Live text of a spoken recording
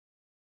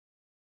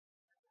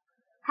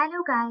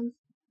Hello guys,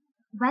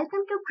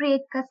 welcome to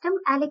create custom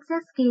Alexa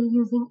skill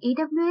using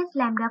AWS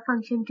Lambda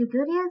function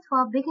tutorials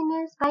for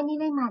beginners by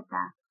Neela.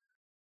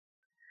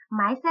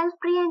 Myself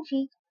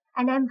Priyanshi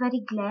and I am very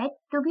glad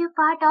to be a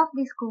part of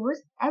this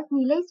course as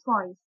Neela's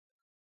voice.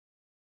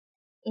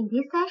 In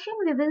this session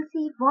we will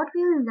see what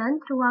we will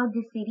learn throughout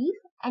this series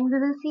and we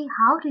will see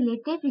how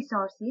related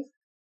resources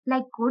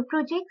like code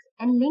projects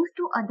and links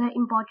to other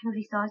important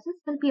resources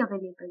will be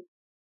available.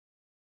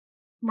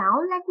 Now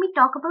let me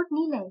talk about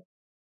Neela.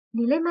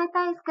 Neela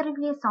is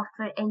currently a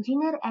software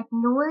engineer at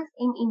NOAS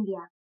in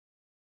India.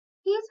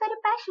 He is very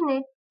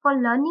passionate for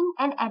learning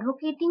and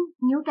advocating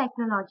new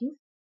technologies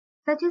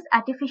such as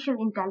artificial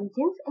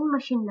intelligence and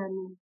machine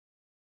learning.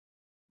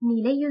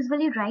 Neela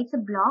usually writes a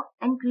blog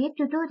and creates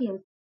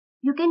tutorials.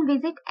 You can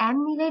visit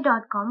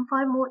mneela.com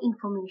for more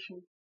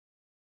information.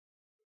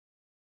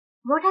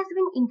 What has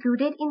been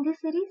included in this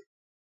series?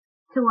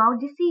 Throughout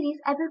this series,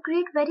 I will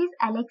create various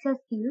Alexa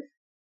skills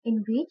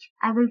in which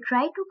I will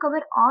try to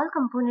cover all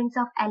components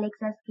of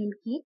Alexa skill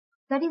kit,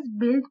 that is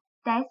build,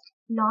 test,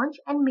 launch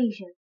and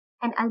measure,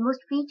 and almost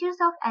features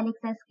of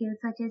Alexa skills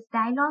such as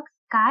dialogues,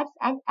 cards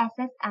and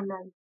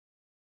SSML.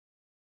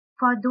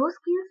 For those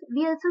skills,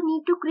 we also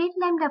need to create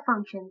Lambda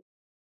functions.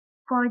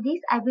 For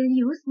this, I will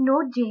use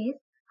Node.js.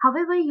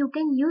 However, you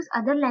can use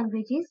other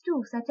languages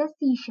too, such as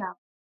C#.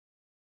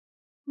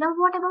 Now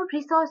what about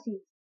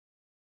resources?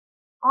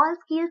 All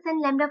skills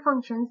and Lambda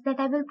functions that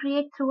I will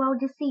create throughout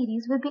this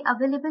series will be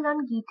available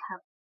on GitHub.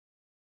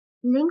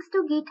 Links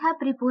to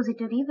GitHub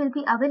repository will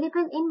be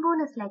available in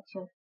bonus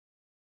lecture.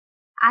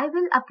 I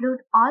will upload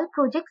all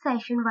project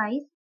session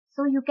wise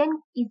so you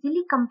can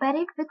easily compare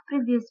it with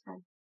previous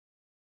one.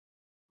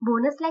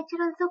 Bonus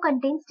lecture also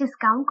contains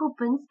discount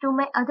coupons to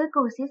my other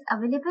courses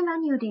available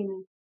on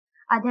Udemy.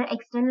 Other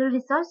external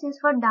resources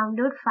for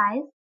download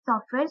files,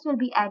 softwares will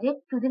be added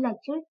to the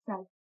lecture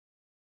itself.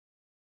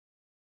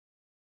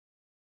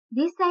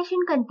 This session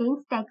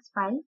contains text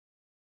files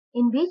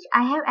in which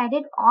I have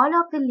added all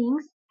of the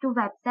links to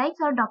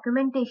websites or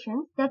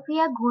documentations that we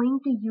are going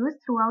to use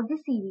throughout the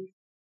series.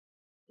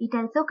 It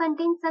also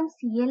contains some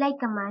CLI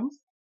commands.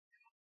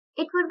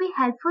 It would be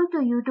helpful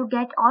to you to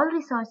get all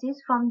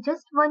resources from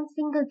just one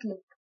single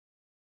click.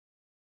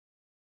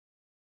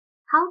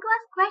 How to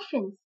ask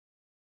questions?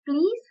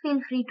 Please feel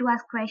free to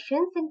ask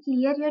questions and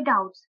clear your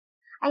doubts.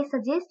 I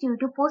suggest you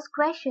to post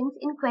questions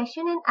in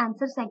question and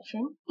answer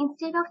section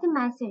instead of the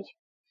message,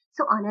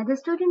 so another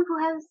student who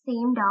has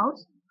same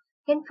doubts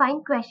can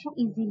find question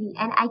easily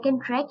and I can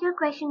track your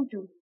question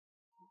too.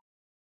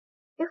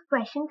 If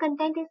question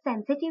content is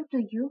sensitive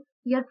to you,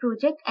 your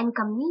project and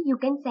company, you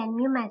can send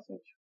me a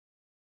message.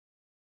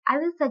 I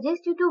will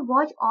suggest you to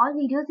watch all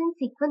videos in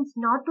sequence,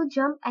 not to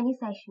jump any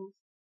sessions,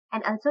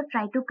 and also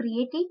try to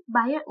create it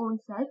by your own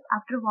self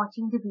after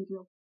watching the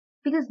video.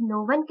 Because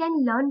no one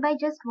can learn by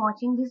just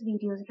watching these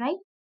videos, right?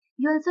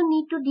 You also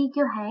need to dig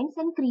your hands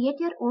and create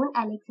your own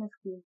Alexa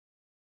skills.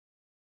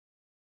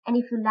 And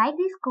if you like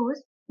this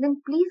course,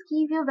 then please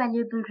give your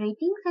valuable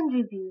ratings and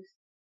reviews.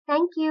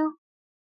 Thank you.